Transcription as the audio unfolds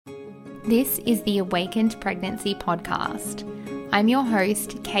This is the Awakened Pregnancy Podcast. I'm your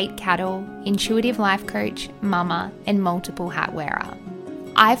host, Kate Cattle, intuitive life coach, mama, and multiple hat wearer.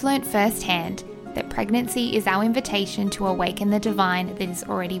 I've learnt firsthand that pregnancy is our invitation to awaken the divine that is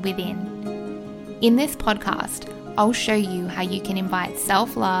already within. In this podcast, I'll show you how you can invite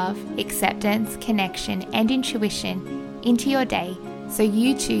self-love, acceptance, connection, and intuition into your day so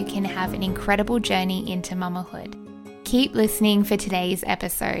you too can have an incredible journey into mamahood. Keep listening for today's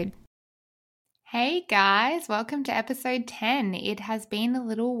episode. Hey guys, welcome to episode 10. It has been a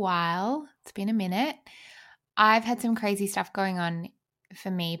little while. It's been a minute. I've had some crazy stuff going on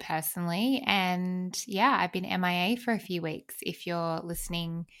for me personally, and I've been MIA for a few weeks if you're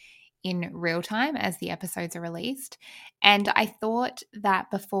listening in real time as the episodes are released. And I thought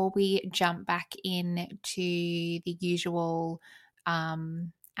that before we jump back into the usual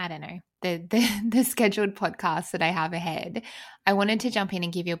the scheduled podcast that I have ahead, I wanted to jump in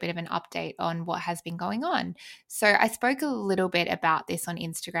and give you a bit of an update on what has been going on. So I spoke a little bit about this on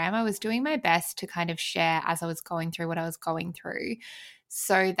Instagram. I was doing my best to kind of share as I was going through what I was going through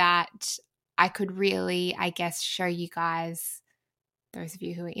so that I could really, show you guys, those of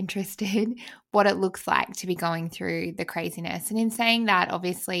you who are interested, what it looks like to be going through the craziness. And in saying that,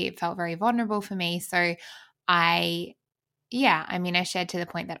 obviously it felt very vulnerable for me. So I shared to the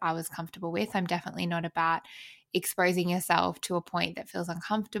point that I was comfortable with. I'm definitely not about exposing yourself to a point that feels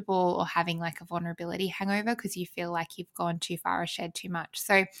uncomfortable or having like a vulnerability hangover because you feel like you've gone too far or shared too much.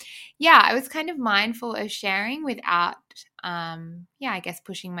 So I was kind of mindful of sharing without,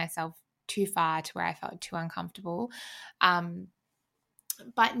 pushing myself too far to where I felt too uncomfortable.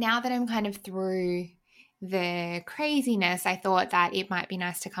 But now that I'm kind of through the craziness, I thought that it might be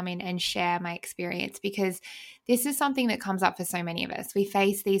nice to come in and share my experience because this is something that comes up for so many of us. We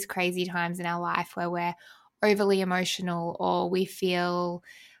face these crazy times in our life where we're overly emotional or we feel,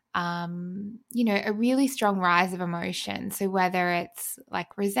 a really strong rise of emotion. So whether it's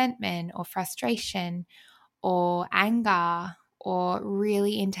like resentment or frustration or anger or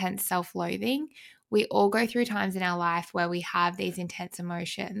really intense self-loathing, we all go through times in our life where we have these intense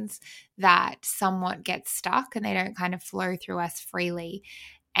emotions that somewhat get stuck and they don't kind of flow through us freely.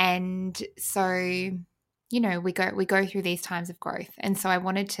 And so, we go through these times of growth. And so I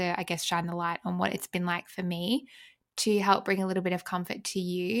wanted to, shine the light on what it's been like for me to help bring a little bit of comfort to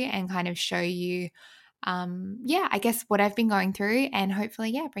you and kind of show you, what I've been going through and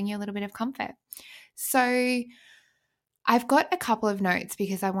hopefully, bring you a little bit of comfort. So I've got a couple of notes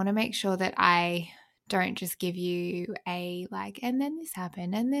because I want to make sure that I don't just give you a and then this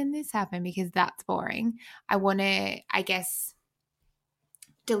happened and then this happened because that's boring. I want to,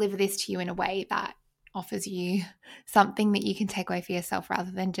 deliver this to you in a way that offers you something that you can take away for yourself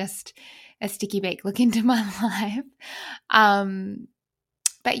rather than just a sticky beak look into my life.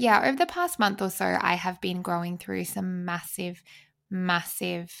 But over the past month or so, I have been growing through some massive,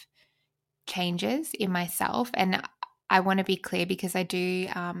 massive changes in myself. And I want to be clear because I do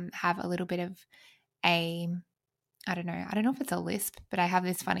have a little bit of I don't know if it's a lisp, but I have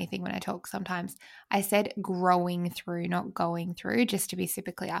this funny thing when I talk sometimes. I said growing through, not going through, just to be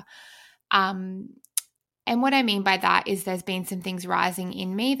super clear. And what I mean by that is there's been some things rising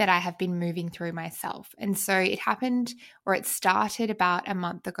in me that I have been moving through myself. And so it started about a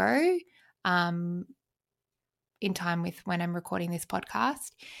month ago in time with when I'm recording this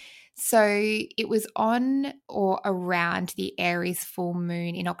podcast. So it was on or around the Aries full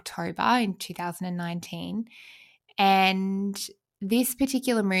moon in October in 2019. And this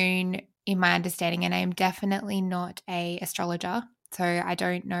particular moon, in my understanding, and I am definitely not an astrologer, so I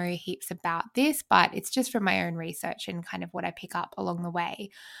don't know heaps about this, but it's just from my own research and kind of what I pick up along the way.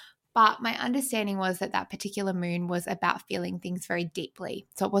 But my understanding was that particular moon was about feeling things very deeply.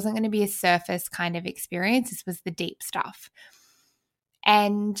 So it wasn't going to be a surface kind of experience. This was the deep stuff.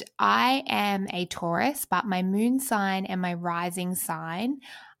 And I am a Taurus, but my moon sign and my rising sign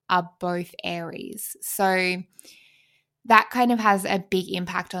are both Aries. So that kind of has a big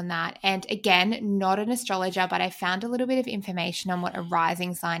impact on that. And again, not an astrologer, but I found a little bit of information on what a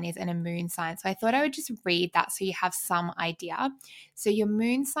rising sign is and a moon sign. So I thought I would just read that so you have some idea. So your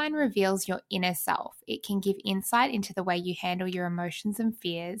moon sign reveals your inner self. It can give insight into the way you handle your emotions and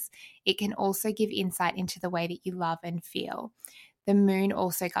fears. It can also give insight into the way that you love and feel. The moon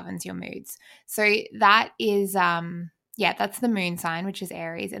also governs your moods. So that is that's the moon sign, which is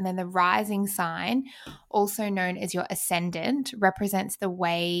Aries. And then the rising sign, also known as your ascendant, represents the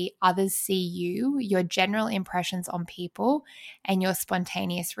way others see you, your general impressions on people, and your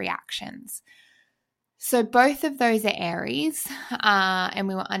spontaneous reactions. So both of those are Aries, and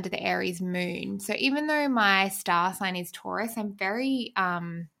we were under the Aries moon. So even though my star sign is Taurus, I'm very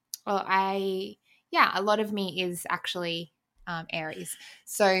well, a lot of me is actually Aries.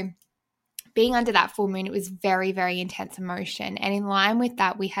 So being under that full moon, it was very, very intense emotion. And in line with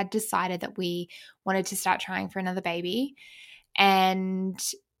that, we had decided that we wanted to start trying for another baby. And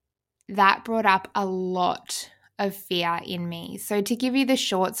that brought up a lot of fear in me. So to give you the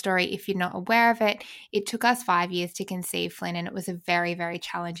short story, if you're not aware of it, it took us 5 years to conceive Flynn, and it was a very, very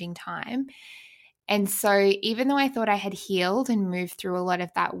challenging time. And so even though I thought I had healed and moved through a lot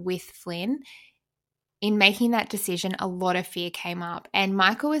of that with Flynn, in making that decision, a lot of fear came up. And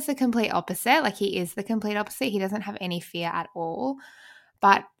Michael was the complete opposite. Like, he is the complete opposite. He doesn't have any fear at all.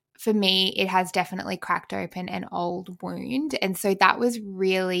 But for me, it has definitely cracked open an old wound. And so that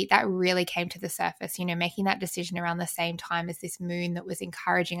really came to the surface, making that decision around the same time as this moon that was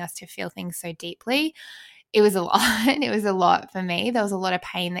encouraging us to feel things so deeply. It was a lot. It was a lot for me. There was a lot of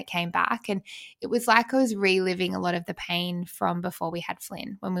pain that came back. And it was like I was reliving a lot of the pain from before we had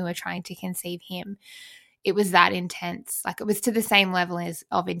Flynn, when we were trying to conceive him. It was that intense. Like, it was to the same level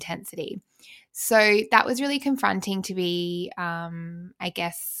of intensity. So that was really confronting to be, to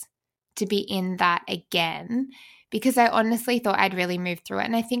be in that again, because I honestly thought I'd really moved through it.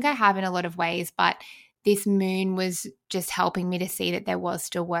 And I think I have in a lot of ways, but this moon was just helping me to see that there was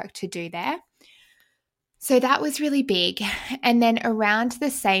still work to do there. So that was really big. And then around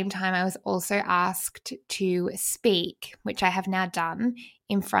the same time, I was also asked to speak, which I have now done,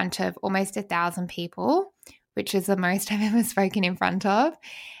 in front of almost 1,000 people, which is the most I've ever spoken in front of.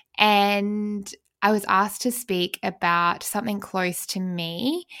 And I was asked to speak about something close to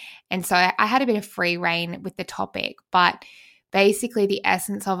me. And so I had a bit of free reign with the topic, but basically the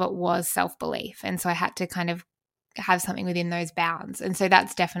essence of it was self-belief. And so I had to kind of have something within those bounds. And so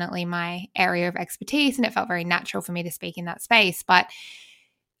that's definitely my area of expertise, and it felt very natural for me to speak in that space. But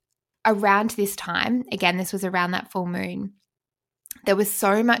around this time, again, this was around that full moon, there was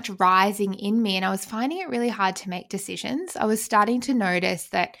so much rising in me, and I was finding it really hard to make decisions. I was starting to notice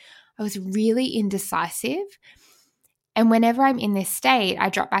that I was really indecisive. And whenever I'm in this state, I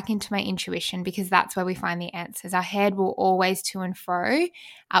drop back into my intuition, because that's where we find the answers. Our head will always to and fro.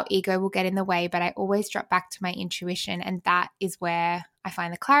 Our ego will get in the way, but I always drop back to my intuition, and that is where I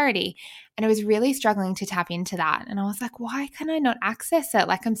find the clarity. And I was really struggling to tap into that. And I was like, why can I not access it?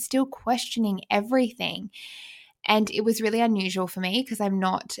 Like, I'm still questioning everything. And it was really unusual for me, because I'm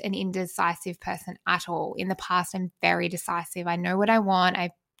not an indecisive person at all. In the past, I'm very decisive. I know what I want.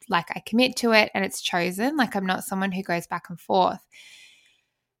 I commit to it, and it's chosen. Like, I'm not someone who goes back and forth.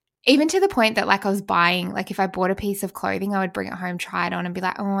 Even to the point that, like, I was buying, like, if I bought a piece of clothing, I would bring it home, try it on, and be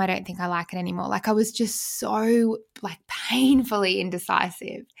like, oh, I don't think I like it anymore. Like, I was just so, like, painfully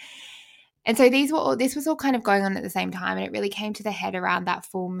indecisive. And so this was all kind of going on at the same time, and it really came to the head around that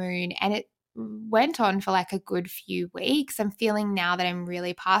full moon, and it went on for like a good few weeks. I'm feeling now that I'm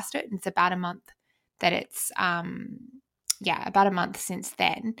really past it. It's about a month that it's about a month since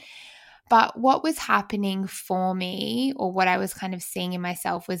then. But what was happening for me, or what I was kind of seeing in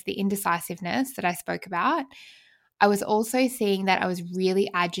myself, was the indecisiveness that I spoke about. I was also seeing that I was really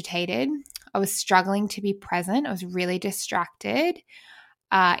agitated. I was struggling to be present. I was really distracted.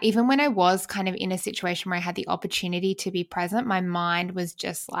 Even when I was kind of in a situation where I had the opportunity to be present, my mind was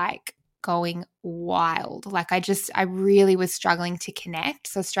just like going wild. Like, I really was struggling to connect.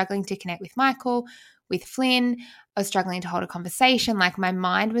 So struggling to connect with Michael, with Flynn. I was struggling to hold a conversation. Like, my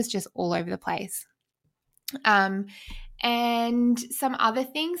mind was just all over the place. And some other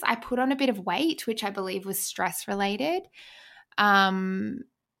things, I put on a bit of weight, which I believe was stress related.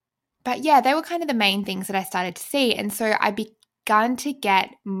 But yeah, they were kind of the main things that I started to see. And so I begun to get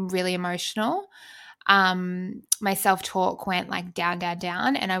really emotional. My self-talk went like down, down,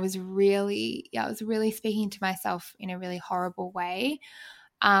 down. And I was really speaking to myself in a really horrible way.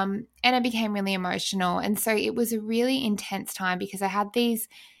 And I became really emotional. And so it was a really intense time, because I had these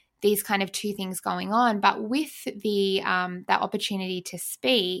kind of two things going on. But with the that opportunity to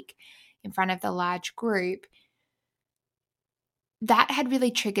speak in front of the large group, that had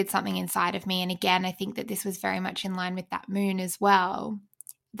really triggered something inside of me. And again, I think that this was very much in line with that moon as well,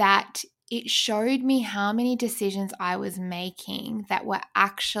 that it showed me how many decisions I was making that were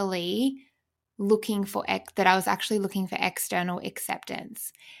actually that I was actually looking for external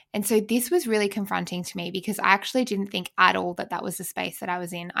acceptance. And so this was really confronting to me, because I actually didn't think at all that that was the space that I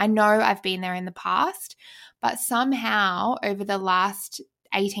was in. I know I've been there in the past, but somehow over the last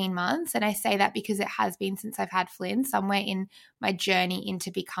 18 months, and I say that because it has been since I've had Flynn, somewhere in my journey into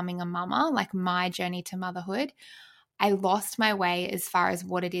becoming a mama, like my journey to motherhood, I lost my way as far as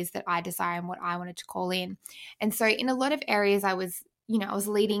what it is that I desire and what I wanted to call in. And so in a lot of areas, I was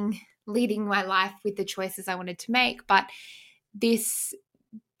leading my life with the choices I wanted to make. But this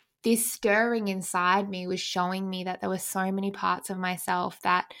this stirring inside me was showing me that there were so many parts of myself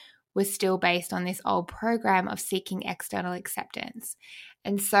that were still based on this old program of seeking external acceptance.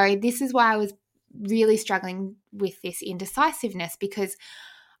 And so this is why I was really struggling with this indecisiveness, because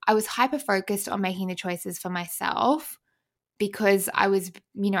I was hyper-focused on making the choices for myself, because I was,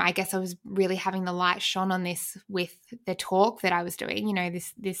 I guess I was really having the light shone on this with the talk that I was doing,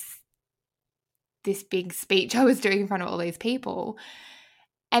 this big speech I was doing in front of all these people.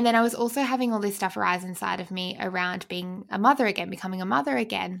 And then I was also having all this stuff arise inside of me around being a mother again, becoming a mother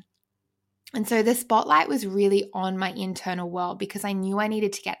again. And so the spotlight was really on my internal world, because I knew I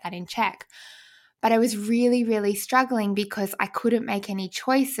needed to get that in check. But I was really, really struggling because I couldn't make any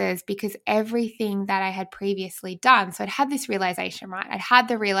choices, because everything that I had previously done. So I'd had this realization, right? I'd had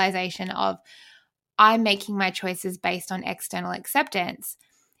the realization of I'm making my choices based on external acceptance.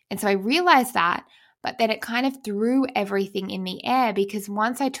 And so I realized that, but then it kind of threw everything in the air, because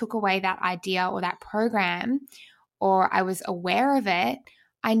once I took away that idea or that program, or I was aware of it,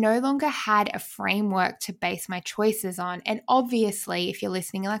 I no longer had a framework to base my choices on. And obviously, if you're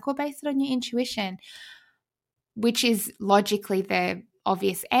listening, you're like, well, base it on your intuition, which is logically the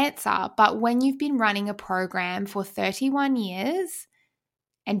obvious answer. But when you've been running a program for 31 years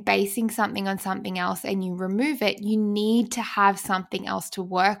and basing something on something else and you remove it, you need to have something else to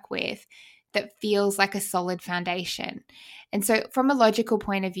work with that feels like a solid foundation. And so from a logical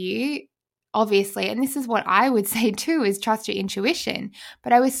point of view, obviously, and this is what I would say too, is trust your intuition.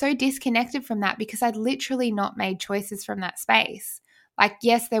 But I was so disconnected from that because I'd literally not made choices from that space. Like,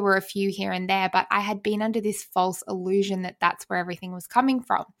 yes, there were a few here and there, but I had been under this false illusion that that's where everything was coming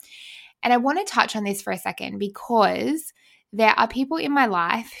from. And I want to touch on this for a second, because there are people in my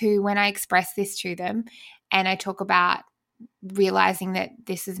life who, when I express this to them and I talk about realizing that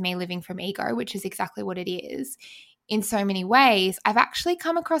this is me living from ego, which is exactly what it is, in so many ways, I've actually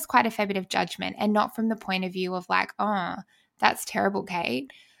come across quite a fair bit of judgment, and not from the point of view of like, oh, that's terrible,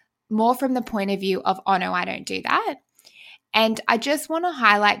 Kate, more from the point of view of, oh no, I don't do that. And I just want to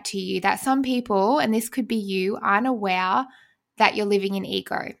highlight to you that some people, and this could be you, aren't aware that you're living in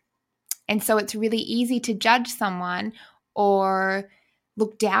ego. And so it's really easy to judge someone or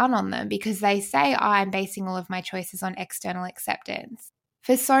look down on them because they say, oh, I'm basing all of my choices on external acceptance.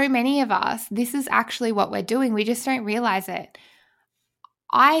 For so many of us, this is actually what we're doing. We just don't realize it.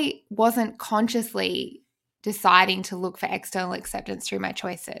 I wasn't consciously deciding to look for external acceptance through my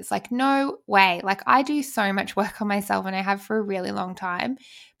choices. Like, no way. Like, I do so much work on myself, and I have for a really long time,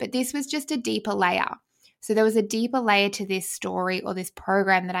 but this was just a deeper layer. So there was a deeper layer to this story or this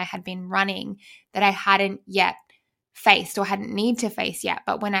program that I had been running that I hadn't yet faced or hadn't need to face yet.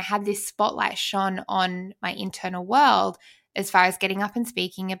 But when I had this spotlight shone on my internal world, as far as getting up and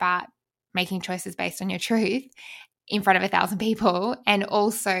speaking about making choices based on your truth in front of 1,000 people, and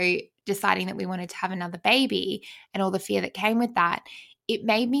also deciding that we wanted to have another baby and all the fear that came with that, it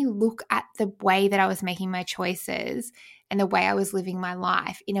made me look at the way that I was making my choices and the way I was living my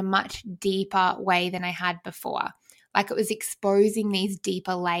life in a much deeper way than I had before. Like, it was exposing these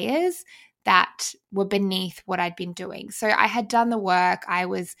deeper layers that were beneath what I'd been doing. So I had done the work. I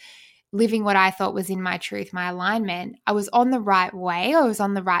was living what I thought was in my truth, my alignment. I was on the right way. I was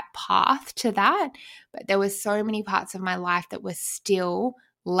on the right path to that. But there were so many parts of my life that were still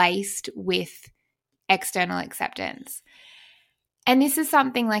laced with external acceptance. And this is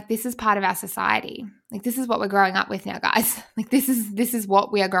something like, this is part of our society. Like, this is what we're growing up with now, guys. Like, this is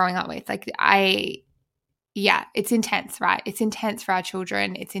what we are growing up with. Like, it's intense, right? It's intense for our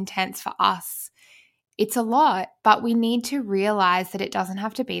children. It's intense for us. It's a lot, but we need to realize that it doesn't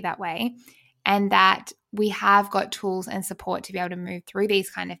have to be that way, and that we have got tools and support to be able to move through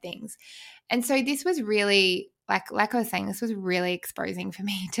these kind of things. And so this was really, like I was saying, this was really exposing for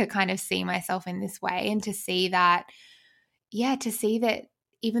me to kind of see myself in this way, and to see that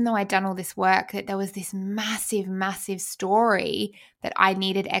even though I'd done all this work, that there was this massive, massive story that I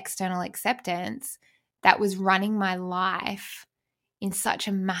needed external acceptance that was running my life in such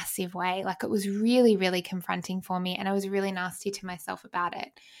a massive way. Like, it was really, really confronting for me, and I was really nasty to myself about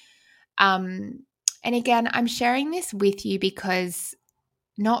it. And again, I'm sharing this with you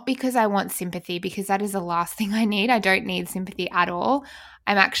not because I want sympathy, because that is the last thing I need. I don't need sympathy at all.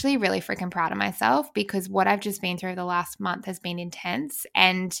 I'm actually really freaking proud of myself, because what I've just been through the last month has been intense.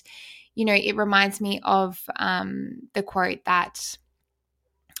 And, it reminds me of the quote that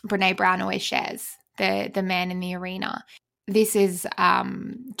Brene Brown always shares, the man in the arena. This is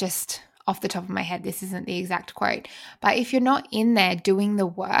just off the top of my head. This isn't the exact quote. But if you're not in there doing the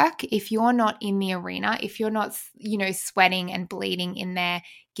work, if you're not in the arena, if you're not, sweating and bleeding in there,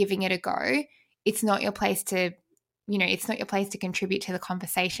 giving it a go, it's not your place to, it's not your place to contribute to the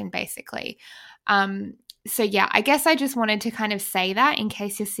conversation, basically. So yeah, I guess I just wanted to kind of say that in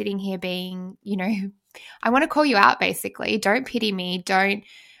case you're sitting here being, I want to call you out, basically. Don't pity me. Don't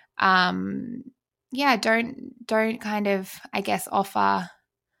don't kind of, I guess, offer,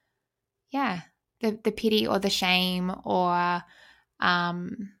 the pity or the shame, or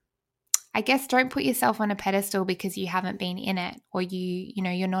I guess don't put yourself on a pedestal because you haven't been in it, or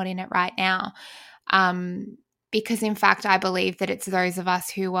you're not in it right now. Because in fact, I believe that it's those of us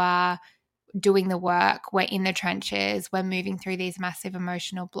who are doing the work, we're in the trenches, we're moving through these massive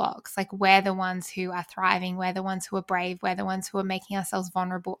emotional blocks. Like, we're the ones who are thriving, we're the ones who are brave, we're the ones who are making ourselves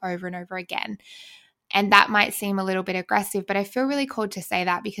vulnerable over and over again. And that might seem a little bit aggressive, but I feel really called to say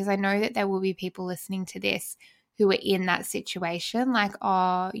that because I know that there will be people listening to this who are in that situation, like,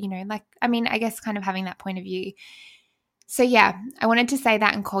 I guess kind of having that point of view. So yeah, I wanted to say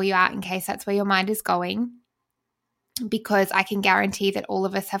that and call you out in case that's where your mind is going, because I can guarantee that all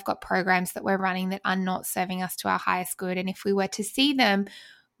of us have got programs that we're running that are not serving us to our highest good. And if we were to see them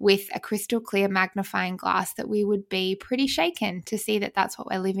with a crystal clear magnifying glass, that we would be pretty shaken to see that that's what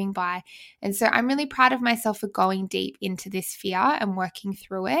we're living by. And so I'm really proud of myself for going deep into this fear and working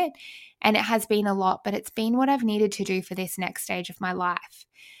through it. And it has been a lot, but it's been what I've needed to do for this next stage of my life,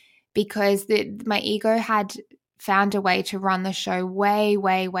 because my ego had found a way to run the show way,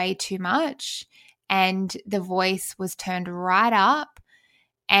 way, way too much. And the voice was turned right up,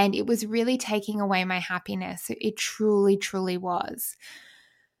 and it was really taking away my happiness. It truly, truly was.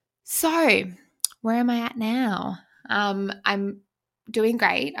 So where am I at now? I'm doing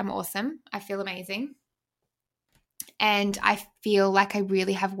great. I'm awesome. I feel amazing. And I feel like I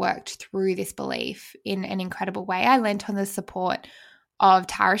really have worked through this belief in an incredible way. I lent on the support of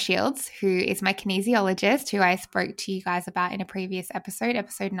Tara Shields, who is my kinesiologist, who I spoke to you guys about in a previous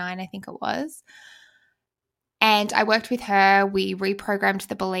episode 9, I think it was. And I worked with her. We reprogrammed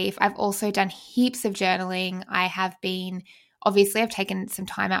the belief. I've also done heaps of journaling. I've taken some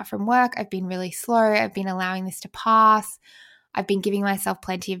time out from work. I've been really slow. I've been allowing this to pass. I've been giving myself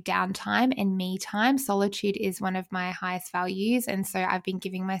plenty of downtime and me time. Solitude is one of my highest values. And so I've been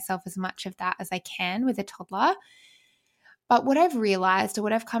giving myself as much of that as I can with a toddler. But what I've realized, or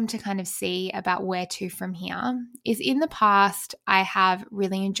what I've come to kind of see about where to from here, is in the past, I have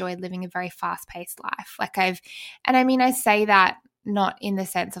really enjoyed living a very fast-paced life. I say that not in the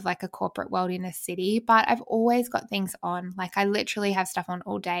sense of like a corporate world in a city, but I've always got things on. Like, I literally have stuff on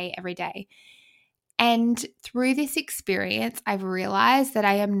all day, every day. And through this experience, I've realized that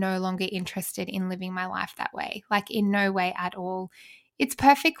I am no longer interested in living my life that way, like in no way at all. It's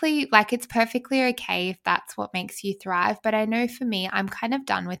perfectly okay if that's what makes you thrive. But I know for me, I'm kind of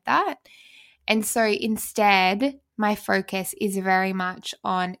done with that. And so instead, my focus is very much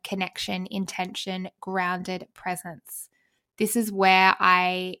on connection, intention, grounded presence. This is where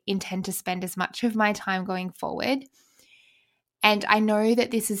I intend to spend as much of my time going forward. And I know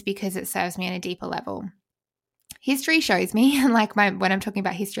that this is because it serves me on a deeper level. History shows me, and when I'm talking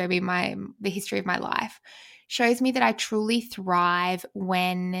about history, I mean the history of my life, shows me that I truly thrive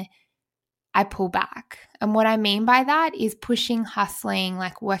when I pull back. And what I mean by that is pushing, hustling,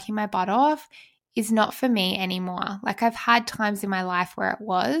 like working my butt off is not for me anymore. Like, I've had times in my life where it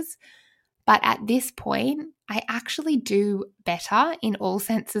was, but at this point, I actually do better in all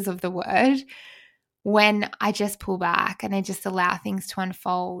senses of the word when I just pull back and I just allow things to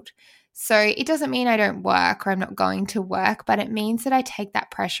unfold. So it doesn't mean I don't work or I'm not going to work, but it means that I take that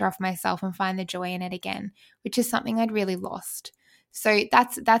pressure off myself and find the joy in it again, which is something I'd really lost. So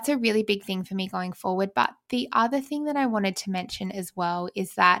that's a really big thing for me going forward. But the other thing that I wanted to mention as well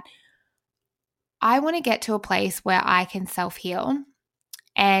is that I want to get to a place where I can self-heal.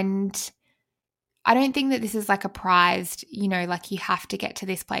 And I don't think that this is like a prized, like you have to get to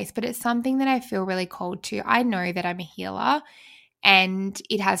this place, but it's something that I feel really called to. I know that I'm a healer, and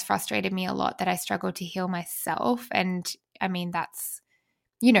it has frustrated me a lot that I struggle to heal myself. And I mean, that's,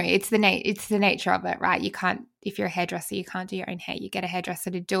 it's the nature of it, right? You can't, if you're a hairdresser, you can't do your own hair. You get a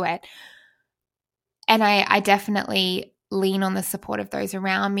hairdresser to do it. And I definitely lean on the support of those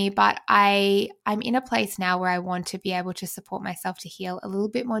around me, but I'm in a place now where I want to be able to support myself to heal a little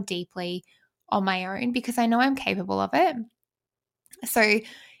bit more deeply on my own, because I know I'm capable of it. So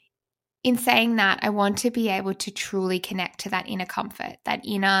in saying that, I want to be able to truly connect to that inner comfort, that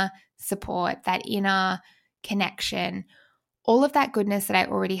inner support, that inner connection, all of that goodness that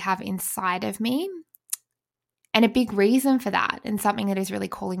I already have inside of me. And a big reason for that, and something that is really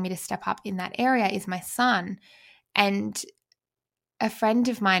calling me to step up in that area, is my son. And a friend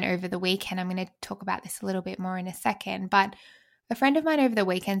of mine over the weekend, I'm going to talk about this a little bit more in a second, but a friend of mine over the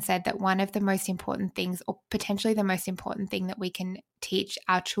weekend said that one of the most important things, or potentially the most important thing that we can teach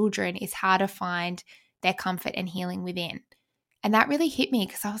our children, is how to find their comfort and healing within. And that really hit me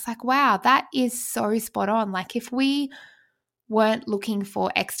because I was like, wow, that is so spot on. Like if we weren't looking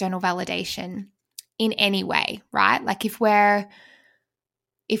for external validation in any way, right? Like if we're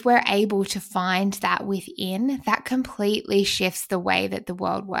able to find that within, that completely shifts the way that the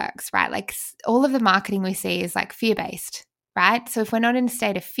world works, right? Like all of the marketing we see is like fear-based, right? So if we're not in a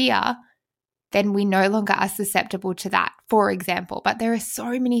state of fear, then we no longer are susceptible to that, for example. But there are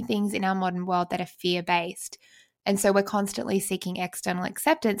so many things in our modern world that are fear-based. And so we're constantly seeking external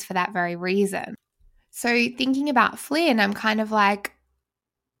acceptance for that very reason. So thinking about Flynn, I'm kind of like,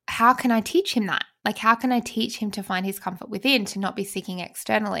 how can I teach him that? Like, how can I teach him to find his comfort within, to not be seeking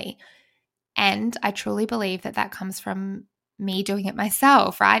externally? And I truly believe that that comes from me doing it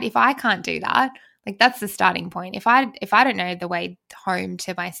myself, right? If I can't do that, like that's the starting point. If I don't know the way home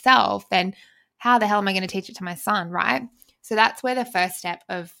to myself, then how the hell am I going to teach it to my son, right? So that's where the first step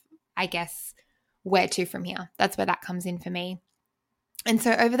of, I guess, where to from here. That's where that comes in for me. And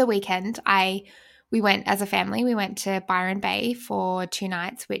so over the weekend, we went as a family, we went to Byron Bay for 2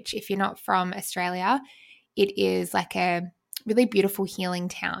 nights, which if you're not from Australia, it is like a really beautiful healing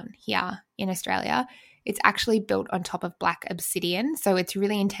town here in Australia. It's actually built on top of black obsidian, so it's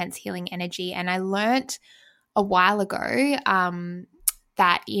really intense healing energy. And I learnt a while ago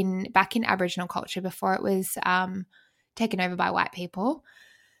that back in Aboriginal culture, before it was taken over by white people,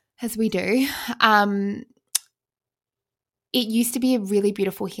 as we do, it used to be a really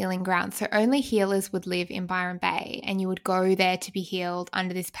beautiful healing ground. So only healers would live in Byron Bay, and you would go there to be healed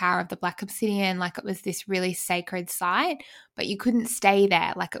under this power of the black obsidian. Like it was this really sacred site, but you couldn't stay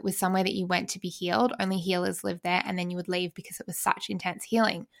there. Like it was somewhere that you went to be healed. Only healers lived there, and then you would leave because it was such intense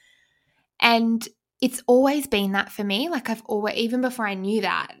healing. And it's always been that for me. Like I've always, even before I knew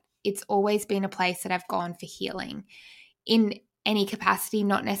that, it's always been a place that I've gone for healing in any capacity,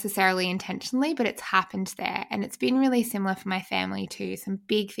 not necessarily intentionally, but it's happened there. And it's been really similar for my family too. Some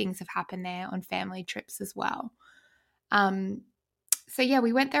big things have happened there on family trips as well. So yeah,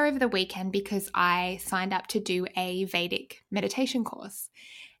 we went there over the weekend because I signed up to do a Vedic meditation course.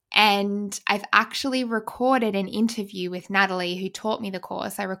 And I've actually recorded an interview with Natalie, who taught me the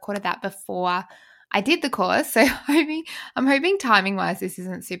course. I recorded that before I did the course. So I'm hoping timing wise, this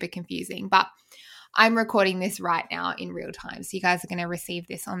isn't super confusing, but I'm recording this right now in real time. So you guys are going to receive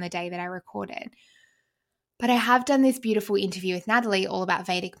this on the day that I recorded. But I have done this beautiful interview with Natalie all about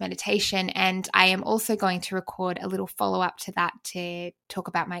Vedic meditation. And I am also going to record a little follow-up to that to talk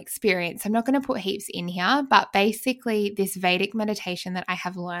about my experience. I'm not going to put heaps in here, but basically this Vedic meditation that I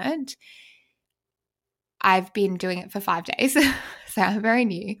have learned, I've been doing it for 5 days. So I'm very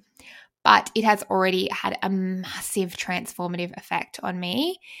new. But it has already had a massive transformative effect on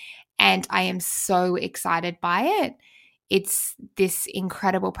me. And I am so excited by it. It's this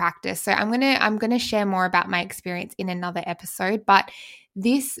incredible practice. So I'm gonna share more about my experience in another episode. But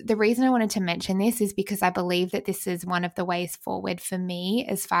the reason I wanted to mention this is because I believe that this is one of the ways forward for me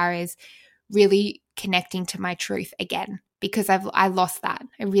as far as really connecting to my truth again, because I lost that.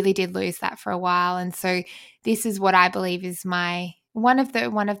 I really did lose that for a while. And so this is what I believe is my one of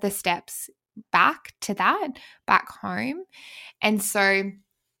the steps back to that, back home. And so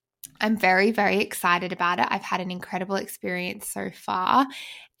I'm very, very excited about it. I've had an incredible experience so far.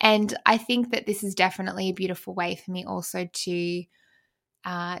 And I think that this is definitely a beautiful way for me also to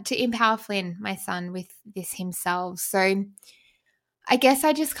empower Flynn, my son, with this himself. So I guess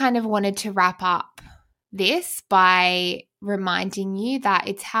I just kind of wanted to wrap up this by reminding you that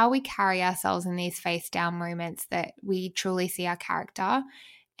it's how we carry ourselves in these face down moments that we truly see our character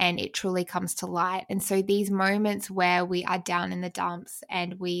and it truly comes to light. And so these moments where we are down in the dumps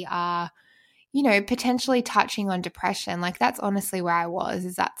and we are, potentially touching on depression, like that's honestly where I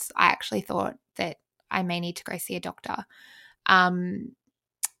was, I actually thought that I may need to go see a doctor. But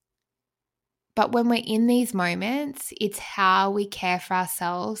when we're in these moments, it's how we care for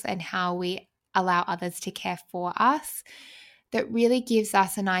ourselves and how we allow others to care for us that really gives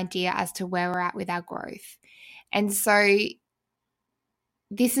us an idea as to where we're at with our growth. And so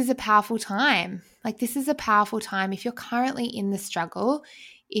this is a powerful time. Like this is a powerful time. If you're currently in the struggle,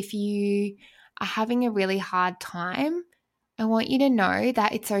 if you are having a really hard time, I want you to know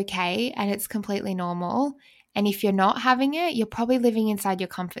that it's okay and it's completely normal. And if you're not having it, you're probably living inside your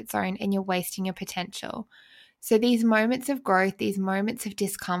comfort zone and you're wasting your potential. So these moments of growth, these moments of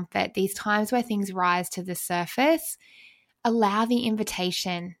discomfort, these times where things rise to the surface, allow the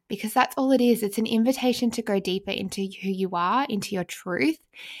invitation, because that's all it is. It's an invitation to go deeper into who you are, into your truth,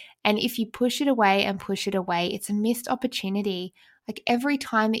 And if you push it away and push it away, it's a missed opportunity. Like every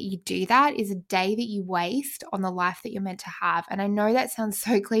time that you do that is a day that you waste on the life that you're meant to have. And I know that sounds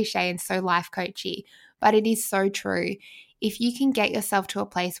so cliche and so life coachy, but it is so true. If you can get yourself to a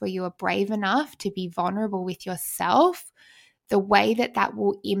place where you are brave enough to be vulnerable with yourself, the way that that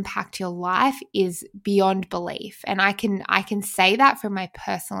will impact your life is beyond belief. And I can say that from my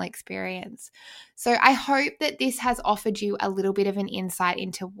personal experience. So I hope that this has offered you a little bit of an insight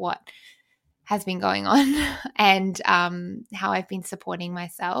into what has been going on and how I've been supporting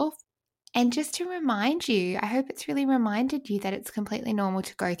myself. And just to remind you, I hope it's really reminded you that it's completely normal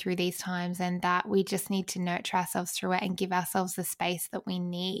to go through these times and that we just need to nurture ourselves through it and give ourselves the space that we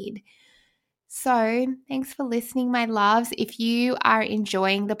need. So thanks for listening, my loves. If you are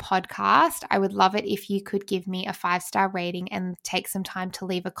enjoying the podcast, I would love it if you could give me a 5-star rating and take some time to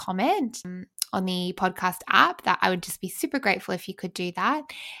leave a comment on the podcast app. That I would just be super grateful if you could do that.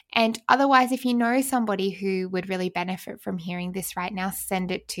 And otherwise, if you know somebody who would really benefit from hearing this right now, send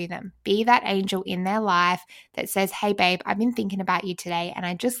it to them. Be that angel in their life that says, hey babe, I've been thinking about you today and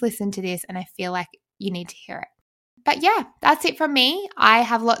I just listened to this and I feel like you need to hear it. But yeah, that's it from me. I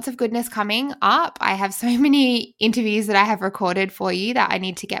have lots of goodness coming up. I have so many interviews that I have recorded for you that I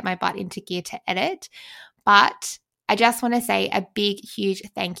need to get my butt into gear to edit. But I just want to say a big, huge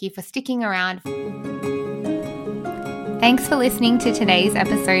thank you for sticking around. Thanks for listening to today's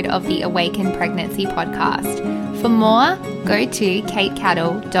episode of the Awaken Pregnancy podcast. For more, go to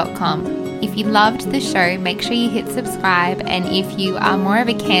katecattle.com. If you loved the show, make sure you hit subscribe. And if you are more of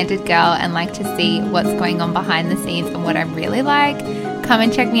a candid girl and like to see what's going on behind the scenes and what I'm really like, come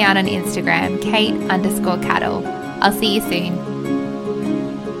and check me out on Instagram, Kate_Cattle. I'll see you soon.